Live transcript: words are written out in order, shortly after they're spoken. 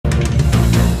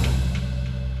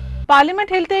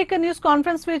Parliament हिल ते एक news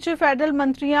conference विच federal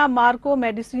मंत्रियां Marco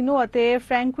मेडिसिनो अते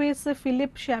फ्रैंकोइस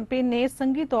फिलिप शैंपेन ने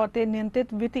संघी तौर ते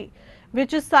नियंत्रित विधि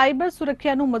विच साइबर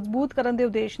सुरक्षा नूं मजबूत करन दे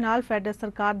उद्देश नाल फैडरल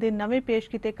सरकार दे नवें पेश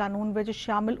कीते कानून विच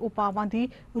शामिल उपावां दी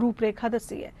रूपरेखा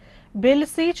दस्सी है। बिल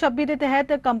C-26 दे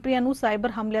तहत कंपनियां नूं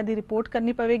साइबर हमलियां दी रिपोर्ट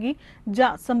करनी पवेगी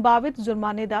जां संभावित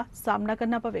जुर्माने दा सामना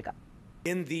करना पवेगा।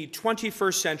 In the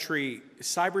 21st century,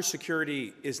 cybersecurity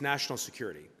is national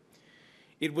security.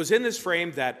 It was in this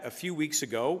frame that a few weeks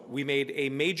ago we made a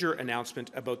major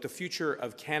announcement about the future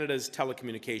of Canada's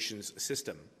telecommunications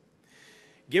system.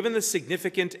 Given the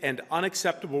significant and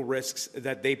unacceptable risks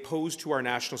that they pose to our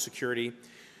national security,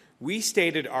 we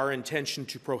stated our intention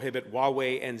to prohibit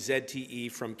Huawei and ZTE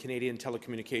from Canadian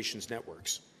telecommunications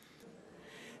networks.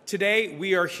 Today,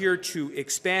 we are here to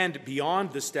expand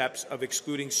beyond the steps of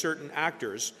excluding certain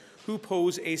actors who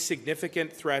pose a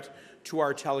significant threat to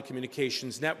our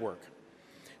telecommunications network.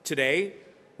 Today,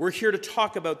 we're here to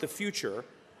talk about the future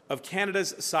of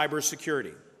Canada's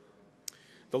cybersecurity.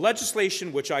 The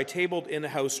legislation which I tabled in the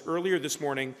House earlier this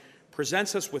morning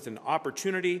presents us with an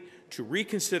opportunity to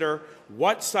reconsider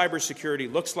what cybersecurity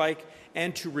looks like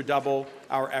and to redouble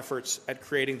our efforts at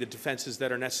creating the defenses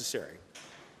that are necessary.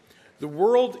 The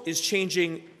world is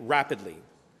changing rapidly.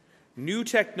 New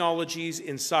technologies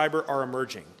in cyber are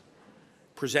emerging,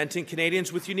 presenting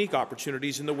Canadians with unique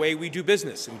opportunities in the way we do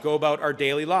business and go about our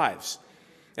daily lives.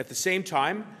 At the same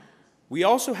time, we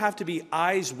also have to be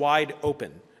eyes wide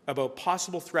open about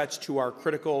possible threats to our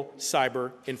critical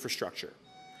cyber infrastructure.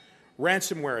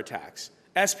 Ransomware attacks,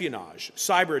 espionage,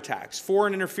 cyber attacks,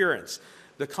 foreign interference,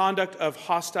 the conduct of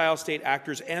hostile state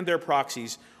actors and their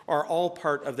proxies are all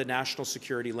part of the national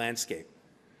security landscape.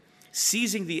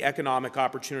 Seizing the economic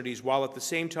opportunities while at the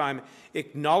same time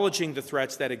acknowledging the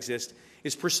threats that exist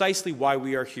is precisely why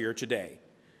we are here today.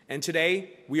 And today,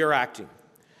 we are acting.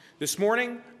 This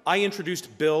morning, I introduced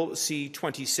Bill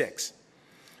C-26.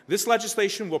 This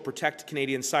legislation will protect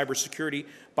Canadian cybersecurity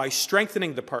by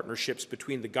strengthening the partnerships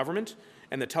between the government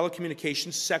and the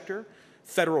telecommunications sector,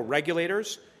 federal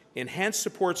regulators, enhance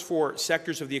supports for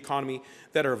sectors of the economy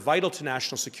that are vital to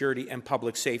national security and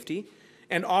public safety,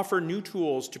 and offer new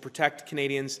tools to protect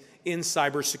Canadians in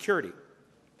cybersecurity.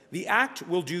 The Act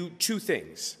will do two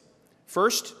things.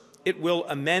 First, it will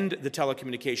amend the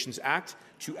Telecommunications Act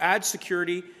to add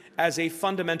security as a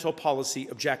fundamental policy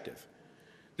objective.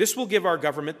 This will give our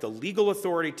government the legal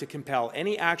authority to compel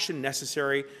any action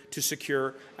necessary to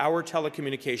secure our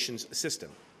telecommunications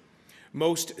system.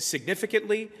 Most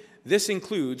significantly, this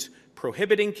includes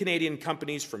prohibiting Canadian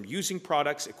companies from using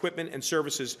products, equipment, and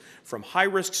services from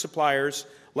high-risk suppliers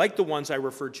like the ones I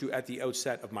referred to at the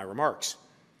outset of my remarks.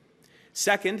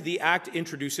 Second, the Act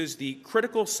introduces the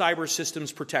Critical Cyber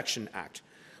Systems Protection Act,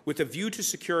 with a view to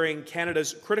securing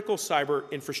Canada's critical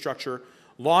cyber infrastructure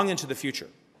long into the future.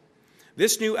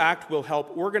 This new Act will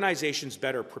help organizations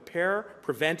better prepare,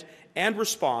 prevent, and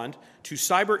respond to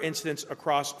cyber incidents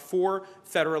across 4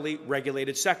 federally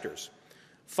regulated sectors: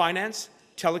 finance,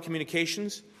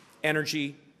 telecommunications,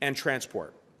 energy, and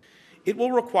transport. It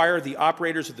will require the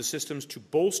operators of the systems to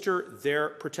bolster their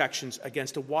protections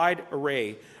against a wide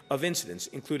array of incidents,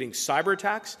 including cyber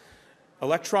attacks,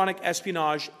 electronic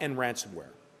espionage, and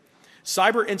ransomware.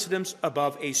 Cyber incidents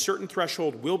above a certain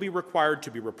threshold will be required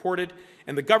to be reported,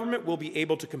 and the government will be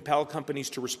able to compel companies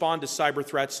to respond to cyber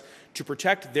threats to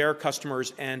protect their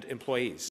customers and employees.